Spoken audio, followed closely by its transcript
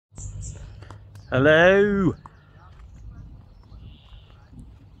Hello!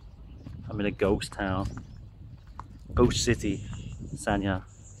 I'm in a ghost town, ghost city, Sanya.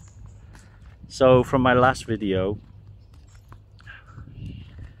 So from my last video,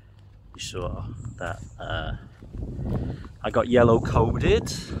 you saw that I got yellow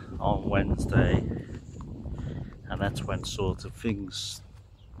coded on Wednesday, and that's when sort of things,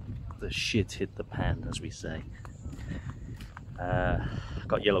 the shit hit the pan, as we say.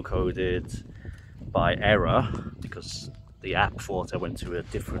 Got yellow coded by error because the app thought I went to a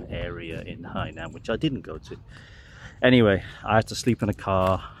different area in Hainan, which I didn't go to. Anyway, I had to sleep in a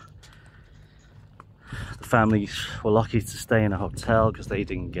car. The family were lucky to stay in a hotel because they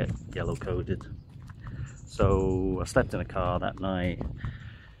didn't get yellow coded. So I slept in a car that night,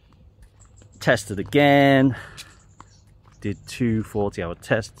 tested again, did 2 40-hour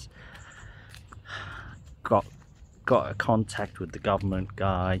tests, got a contact with the government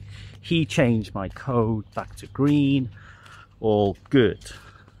guy. He changed my code back to green. All good.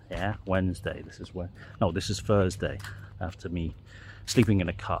 Yeah, Wednesday. This is Thursday, after me sleeping in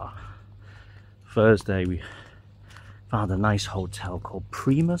a car. Thursday we found a nice hotel called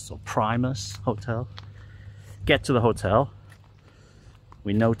Primus Hotel. Get to the hotel,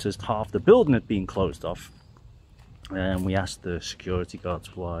 we noticed half the building had been closed off, and we asked the security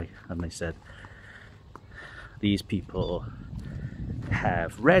guards why, and they said these people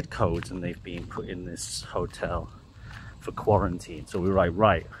have red codes and they've been put in this hotel for quarantine. So we were like,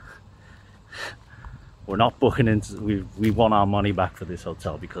 right, we're not booking into, we want our money back for this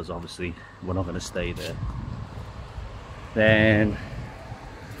hotel because obviously we're not going to stay there. Then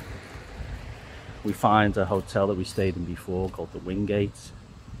we find a hotel that we stayed in before called the Wingate.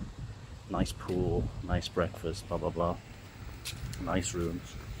 Nice pool, nice breakfast, blah blah blah, nice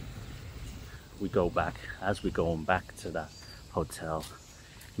rooms. We go back. As we're going back to that hotel,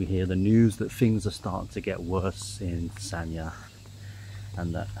 we hear the news that things are starting to get worse in Sanya,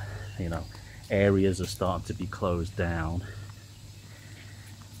 and that, you know, areas are starting to be closed down.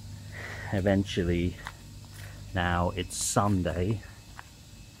 Eventually, now it's Sunday,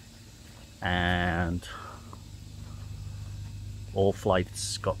 and all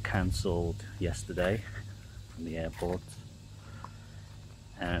flights got cancelled yesterday from the airport,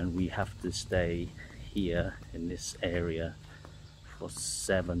 and we have to stay here in this area for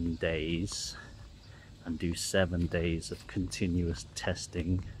 7 days and do 7 days of continuous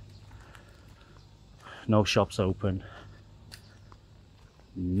testing. No shops open,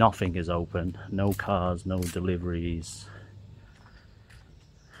 nothing is open, no cars, no deliveries,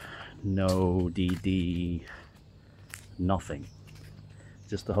 no DD, nothing.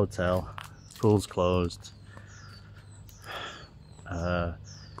 Just the hotel, pool's closed.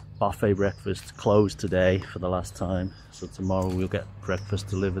 Buffet breakfast closed today for the last time, so tomorrow we'll get breakfast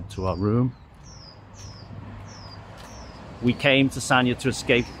delivered to our room. We came to Sanya to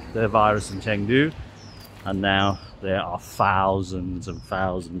escape the virus in Chengdu, and now there are thousands and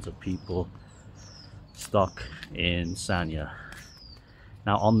thousands of people stuck in Sanya.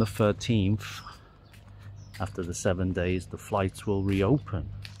 Now on the 13th, after the 7 days, the flights will reopen,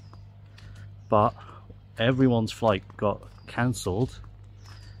 but everyone's flight got cancelled,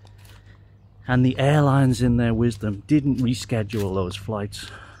 and the airlines in their wisdom didn't reschedule those flights.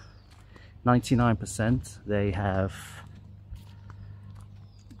 99% they have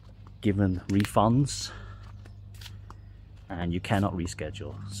given refunds, and you cannot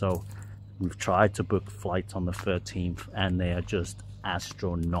reschedule. So we've tried to book flights on the 13th, and they are just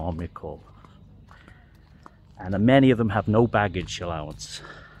astronomical, and many of them have no baggage allowance,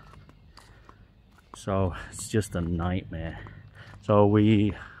 so it's just a nightmare. So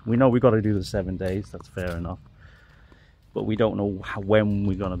we know we've got to do the 7 days, that's fair enough, but we don't know when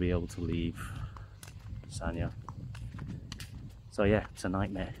we're going to be able to leave Sanya. So yeah, it's a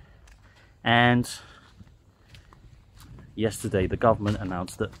nightmare. And yesterday the government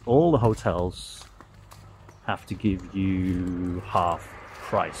announced that all the hotels have to give you half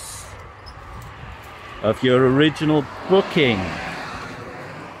price of your original booking.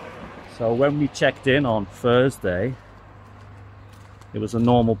 So when we checked in on Thursday, it was a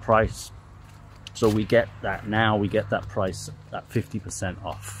normal price, so we get that now, we get that price at 50%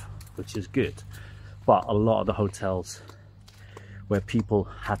 off, which is good. But a lot of the hotels where people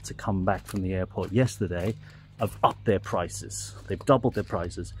had to come back from the airport yesterday have upped their prices. They've doubled their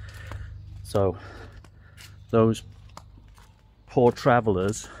prices. So those poor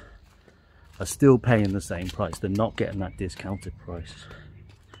travelers are still paying the same price. They're not getting that discounted price.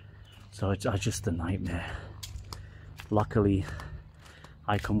 So it's just a nightmare. Luckily,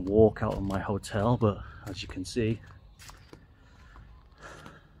 I can walk out of my hotel, but as you can see,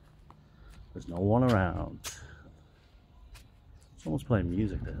 There's no one around. Someone's playing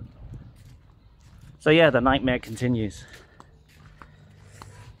music there. So yeah, the nightmare continues.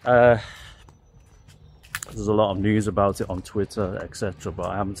 There's a lot of news about it on Twitter, etc., but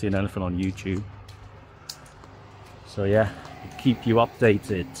I haven't seen anything on YouTube. So yeah, keep you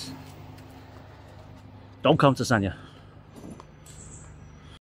updated. Don't come to Sanya.